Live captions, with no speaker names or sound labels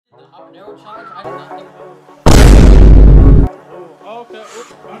Habanero challenge? I did not think Oh, okay.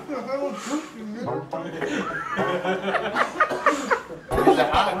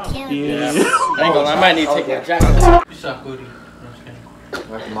 Yeah. I ain't gonna lie, I might need to take my jacket off. You suck, booty.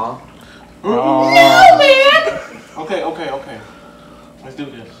 Like mom? No, man! Okay. Let's do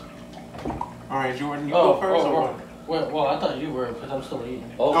this. Alright, Jordan, you go first or what? Well, I thought you were, because I'm still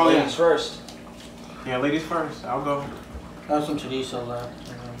eating. Oh, ladies first. Yeah, ladies first. I'll go. I have some chorizo left.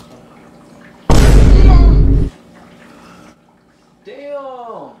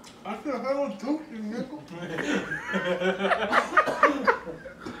 Damn! I feel like I was joking, nigga.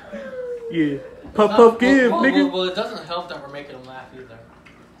 Yeah. Puff, give, nigga. Well, it doesn't help that we're making them laugh either.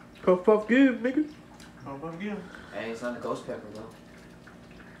 Puff, give, nigga. Puff, give. Hey, it's not a ghost pepper, though.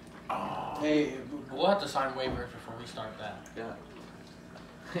 Oh. Hey, we'll have to sign waivers before we start that. Yeah.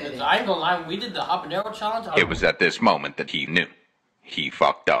 I ain't gonna lie, when we did the Habanero challenge, It was at this moment that he knew. He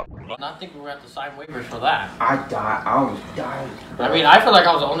fucked up. I think we were at to sign waivers for that. I died. I was dying. I mean, I feel like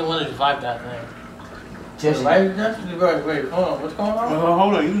I was the only one that survived that thing. Jesse. Wait, hold on, what's going on?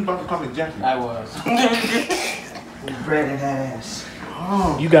 Hold on, you was about to call me Jackie. I was. Bread in that ass.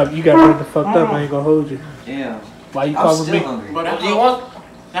 Oh. You got the fucked up. I ain't gonna hold you. Yeah. Why you I'm calling still me? hungry. But Do you want?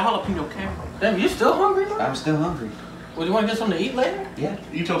 that jalapeno came. Damn, you still hungry, bro? I'm still hungry. Well, do you want to get something to eat later? Yeah.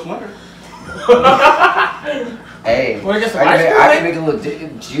 Eat your sweater. Hey. Want to get some I ice cream can later? make it look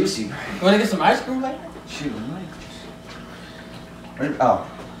juicy. You want to get some ice cream later? Shoot, what? Oh.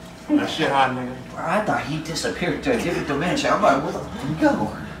 That shit hot, nigga. I thought he disappeared to a different dimension. I'm like, where the fuck did he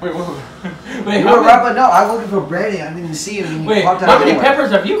go? Wait. Wait, You were right, but no, I was looking for bread and I didn't see him. And he Wait, popped out how many nowhere.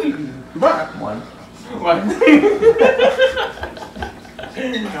 peppers have you eaten? One. What?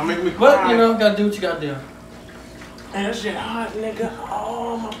 Y'all make me cry. But, you know, gotta do what you gotta do. Man, that shit hot, nigga.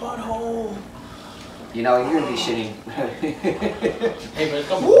 Oh, my butthole. You know, you're gonna be shitting. Hey, but it's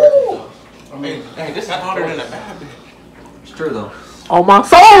gonna be worth it, though. I mean, hey, this is hotter than a bad bitch. It's true, though. On my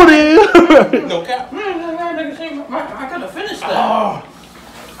soul, dude. No cap. I gotta finish that. Oh.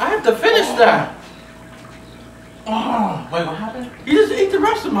 I have to finish that. Oh. Wait, what happened? You just ate the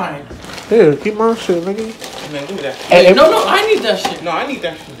rest of mine. Here, keep my shit, nigga. Man, give me that shit. Hey, No, I need that shit. No, I need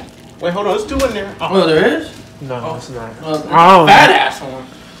that shit. Wait, hold on. There's two in there. Oh, there is? No, it's not. It's Oh, fat ass one.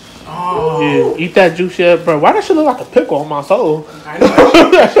 Oh. Yeah, eat that juice, yeah, bro. Why that shit look like a pickle on my soul? I know.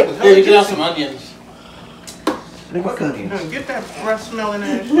 Here, you can have some onions. What cooking? Get that breath smelling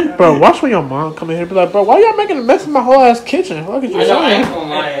ass shit. Bro, watch when your mom come in here and be like, bro, why y'all making a mess in my whole ass kitchen? What could you I know, I ain't say? gonna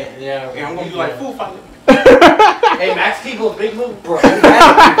lie. Yeah, I'm gonna be like, fool fight. Hey, Max Keagle's big move, bro. You remember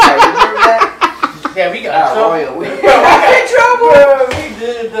that? Yeah, we got Royal. We in trouble. Bro, we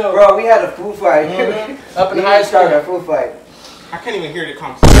did though. Bro, we had a food fight. Up in We high school. started a food fight. I can't even hear the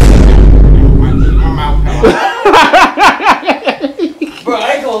conversation. My mouth. Bro,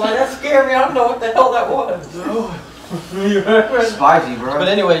 I ain't gonna lie, that scared me. I don't know what the hell that was. Spicy, bro. But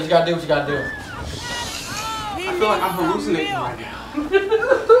anyways, you gotta do what you gotta do. I feel like I'm hallucinating right now.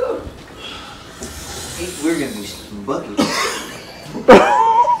 We're gonna be buckets.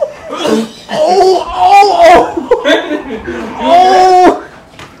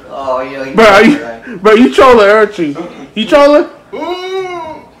 Oh, yeah. Bro, you trolling, aren't you? You trolling?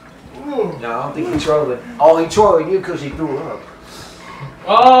 No, I don't think he's trolling. Oh, he trolling you because he threw up.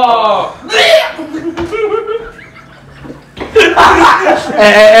 Oh!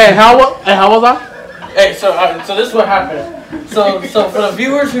 Hey, how was I? Hey, so this is what happened. So for the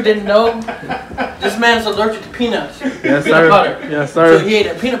viewers who didn't know, this man's allergic to peanuts. Yes, Peanut sir. butter. Yes, So sir. he ate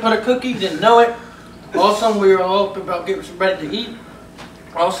a peanut butter cookie, didn't know it. All of a sudden, we were all about getting some bread to eat.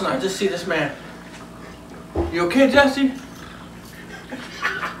 All of a sudden, I just see this man. You okay, Jesse?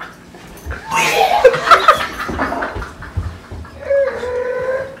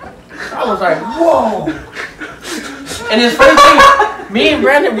 I was like, whoa. And his funny thing, me and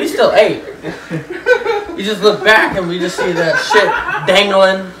Brandon, we still ate. We just look back and we just see that shit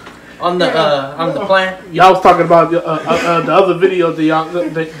dangling on the plant. Y'all was talking about the other video that y'all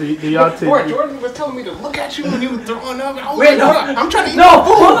Jordan was telling me to look at you when you were throwing up. I was Wait, like, no. I'm trying to eat No, my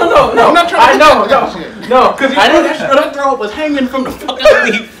food. no. I'm not trying to No, because that throw up was hanging from the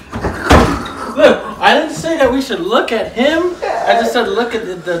fucking leaf. Look, I didn't say that we should look at him. I just said look at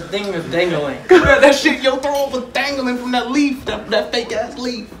the thing that's dangling. That shit, your throw up was dangling from that leaf, that fake ass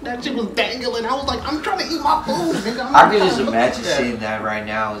leaf. That shit was dangling. I was like, I'm trying to eat my food, nigga. I can just imagine seeing that right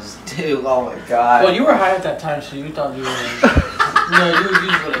now. Dude, oh my god. Well, you were high at that time, so you thought you were. No, you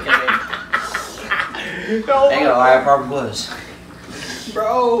would have came. Ain't gonna lie, I probably was.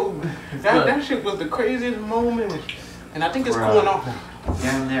 Bro, that shit was the craziest moment. And I think it's cooling off now.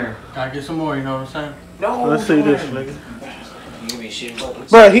 Yeah, I'm there. Gotta get some more, you know what I'm saying? No, Let's see this, nigga. You give me this shit.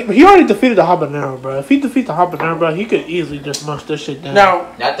 Bro, he already defeated the Habanero, bro. If he defeats the Habanero, bro, he could easily just munch this shit down.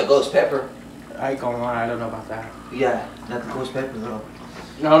 Now, Not the ghost pepper. I ain't gonna lie, I don't know about that. Yeah, not the ghost pepper though.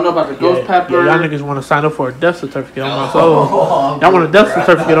 I don't know about the ghost pepper. Yeah, y'all niggas want to sign up for a death certificate on my soul. Y'all want a death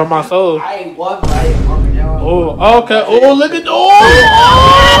certificate on my soul. I ain't one, but I ain't hungry now. Oh, okay. Oh, look at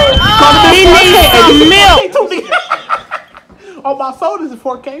He needs some milk. Oh, my soul is in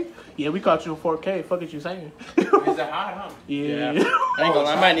 4K. Yeah, we caught you in 4K. Fuck is you saying? Is that hot, huh? Yeah. I ain't gonna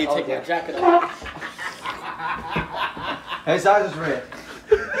lie, I might need to take my jacket off. His eyes is red.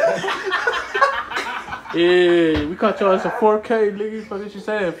 Yeah, we caught y'all in 4K, nigga. Fuck is you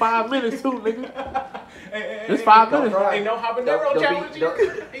saying? 5 minutes too, nigga. It's 5 minutes. Ain't no habanero challenge.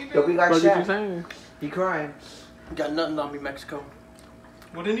 Don't be like Fuck is you Shaq. saying? He crying. Got nothing on me, Mexico.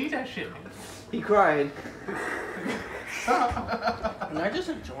 Well, then eat that shit. He crying. Can I just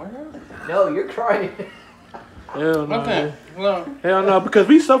enjoy that? No, you're crying. Hell no. Okay, well, Hell no, because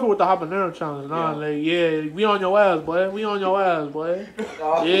we suffer with the Habanero challenge. Nah, like, yeah, we on your ass, boy. We on your ass, boy.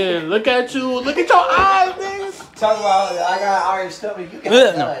 Yeah, look at you. Look at your eyes, nigga. Talk about I got iron stomach. You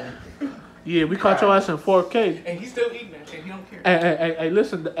got none. Yeah, we caught your ass in 4K. And he's still eating that shit. He don't care. Hey,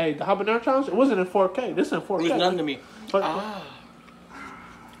 listen. Hey, the Habanero challenge, it wasn't in 4K. This is in 4K. it was nothing to me. Fuck-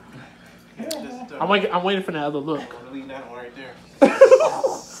 I'm waiting for that other look. Leave that one right there.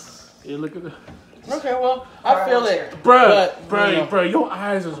 Yeah, look at that. Okay, well, I feel it. Bruh, But, you know. bruh, your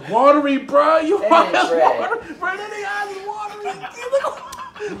eyes is watery, bruh. Your That eyes ain't is red. watery. Bruh, that eyes is watery.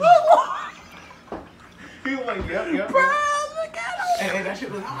 He was like, yep. Bruh, look at him. And that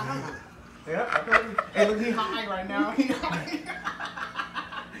shit was hot, huh? Yep, I told you. And look, he high right now. He high.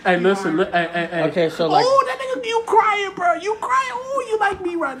 Hey, listen, look, hey. Okay, so like, Oh, that nigga, you crying, bro. You crying. Oh, you like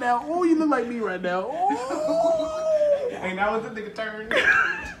me right now. Oh, you look like me right now. Oh. And that was the nigga turn.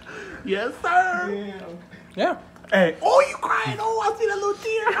 Yes, sir. yeah. Hey. Oh, you crying. Oh, I see that little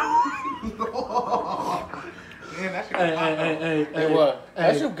tear. Man, that shit was Hey, hot. Hey, what? That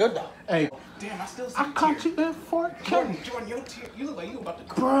Hey. shit good though. Hey, Damn, I still see I caught you in 4K. Jordan, your tear. You look like you about to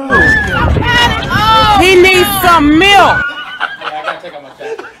cry. Bro. He needs some milk. Yeah, I gotta take out my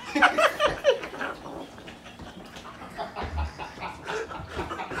jacket.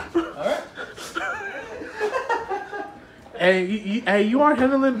 Hey, you are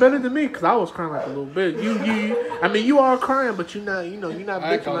handling better than me, cause I was crying like a little bit. I mean, you are crying, but you're not, you're not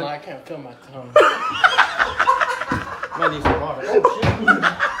I ain't bitching gonna lie, I like. can't feel my tongue. Might need some water. Oh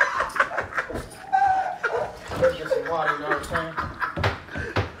shit. Get some water, you know what I'm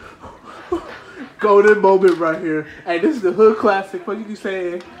saying? Golden moment right here. Hey, this is the hood classic. What you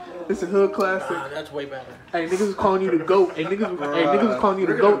saying? This is a hood classic. That's way better. Hey, niggas is calling you the GOAT. Hey, niggas is calling you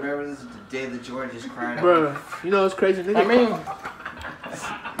the We're gonna GOAT. remember this is the day that Jordan just crying. Bruh, you know it's crazy. Niggas, I mean,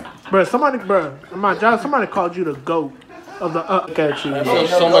 bruh, on my job, somebody called you the GOAT of the look at you. that Hey,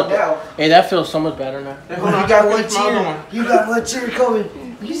 feels no so go much. now. Hey, that feels so much better now. You got one tear. You got one tear coming.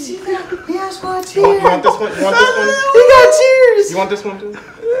 You see that? He has one tear. You want this one? You want this one? He got tears. You want this one too?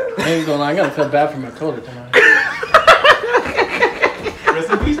 I ain't gonna lie, I'm gonna feel bad for my toilet tonight. Rest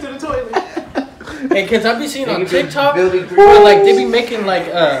in peace to the toilet. Hey, kids, I be seeing on TikTok, building where, like they be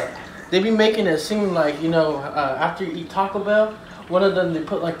making it seem like, you know, after you eat Taco Bell, one of them they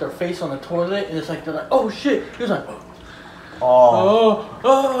put like their face on the toilet and it's like they're like, oh shit, he was like, oh,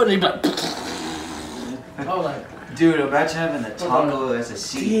 and they be like, oh, like, Dude, imagine having the taco as a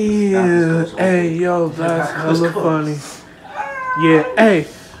seat. Yeah, hey, yo, that's hella funny. Yeah, hey,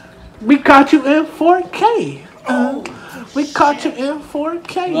 we caught you in 4K. We caught you in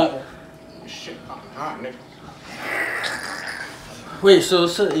 4K. like, Shit, hot, nigga. wait, so I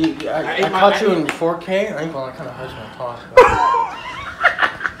caught you in 4K. I ain't gonna, kind of hurts my tongue.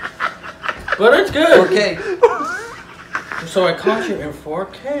 But it's good. 4K. So I caught you in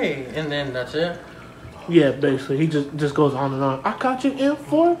 4K, and then that's it. Yeah, basically, he just goes on and on. I caught you in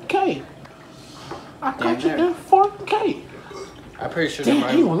 4K. I caught you in 4K. I'm pretty sure. Damn,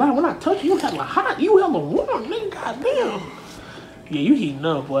 I ain't gonna lie. When I touch you, you hella hot. You hella warm, nigga. Goddamn. Yeah, you heating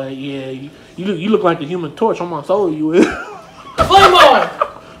up, boy. Yeah, you look like the Human Torch on my soul. You is. Flame on!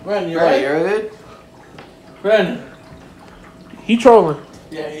 Brandon, you right? You're good? Brandon. He trolling.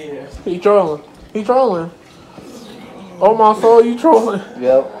 Yeah, he is. He trolling. He trolling. Oh my soul, you trolling.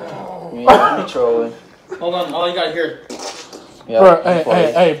 Yep. Yeah, I'm trolling. Hold on, all you gotta hear is. Yep. Bro,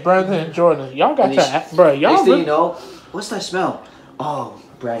 hey, Brandon and Jordan, y'all got your, bro, y'all Next thing really, you know, what's that smell? Oh,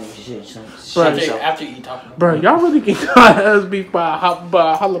 Brandon, you should After you eat Taco Bell. bro, y'all really get your ass beat by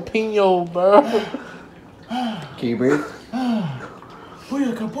jalapeno, bro. Can you breathe?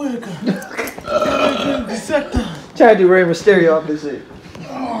 Whittaker. Try to do Rey Mysterio off this shit.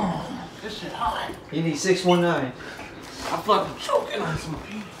 This shit hot. You need 619. I'm fucking choking on some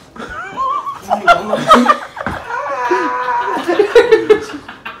pee.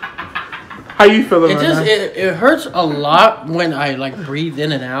 How you feeling right now? It hurts a lot when I like breathe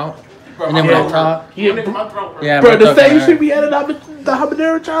in and out. And then when I talk. Yeah, Yeah, bro, my the throat same hurt. shit we added out the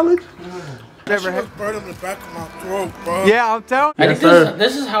Habanero challenge? Never had. Burn in the back of my throat, bro. Yeah, I'm telling I Yes, think sir.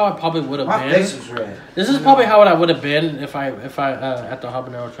 this is how I probably would have My been. face was red. This is probably how I would have been if I at the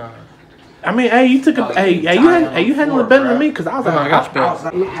Habanero challenge. I mean, hey, you took a, you handled it better than me because I was Oh, I like, got I was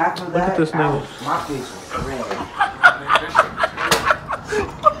like, half of that. at this nigga. My face was red.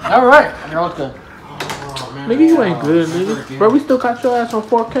 All right, now it's good. nigga, you ain't good, nigga. Bro, we still caught your ass on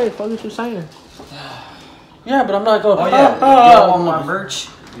 4K. Fuck what you saying? Yeah, but I'm not going. Oh yeah, y'all want my merch?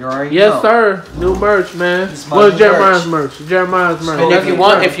 You already Yes, know. sir. New merch, man. This is my What's new Jeremiah's merch? Jeremiah's merch. And That's if you his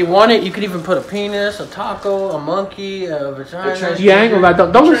merch. want it, you could even put a penis, a taco, a monkey, a vagina. Yeah, I ain't gonna lie.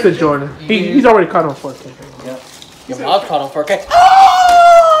 Don't listen to Jordan. He's already caught on 4K. Your mouth caught on 4K.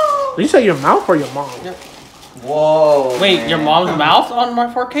 Did you say your mouth or your mom? Yep. Whoa. Wait, man. your mom's mouth on my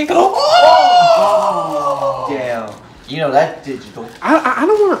 4K? Oh, damn. You know that digital. I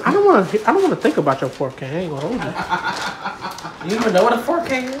don't wanna think about your 4K. I ain't gonna hold you. You even know what a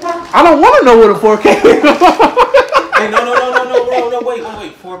 4K is? I don't wanna know what a 4K is. Hey, no, wait,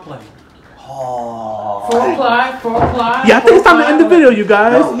 foreplay. Oh. Foreplay. Yeah, I think it's time to end the video, you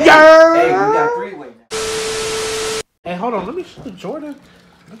guys. No, hey, hey, we got 3-way now. Hey, hold on. Let me show Jordan.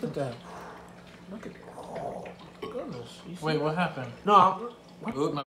 Look at that. Look at. Oh, goodness. You see Wait, what happened? No, Oop, my